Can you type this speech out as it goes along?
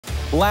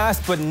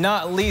Last but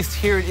not least,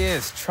 here it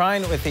is,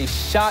 Trine with a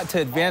shot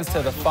to advance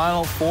to the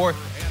Final Four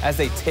as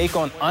they take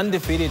on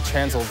undefeated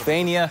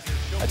Transylvania.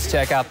 Let's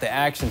check out the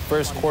action.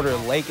 First quarter,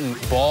 Leighton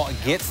Ball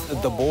gets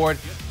the board,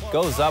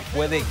 goes up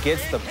with it,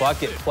 gets the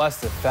bucket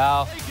plus the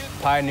foul.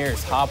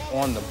 Pioneers hop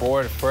on the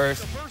board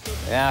first,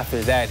 and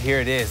after that, here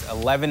it is,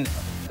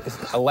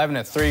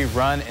 11-3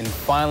 run, and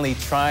finally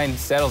Trine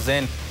settles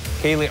in.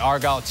 Kaylee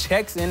Argyle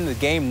checks in the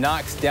game,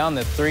 knocks down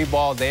the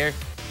 3-ball there.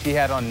 She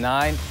had on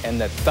 9, and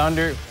the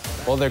Thunder,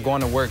 well, they're going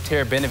to work.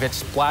 Tara Benovich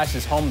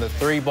splashes home the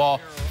 3-ball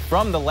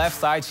from the left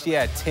side. She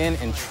had 10,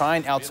 and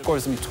Trine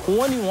outscores them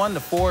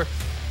 21-4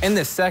 in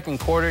the second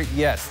quarter.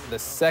 Yes, the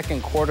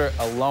second quarter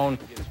alone,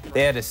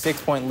 they had a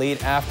 6-point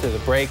lead after the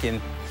break,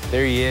 and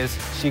there he is.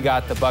 She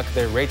got the bucket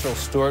there. Rachel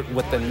Stewart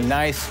with a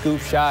nice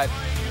scoop shot,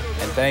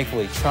 and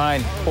thankfully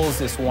Trine pulls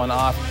this one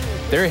off.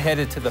 They're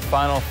headed to the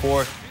Final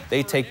Four.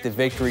 They take the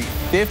victory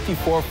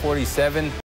 54-47.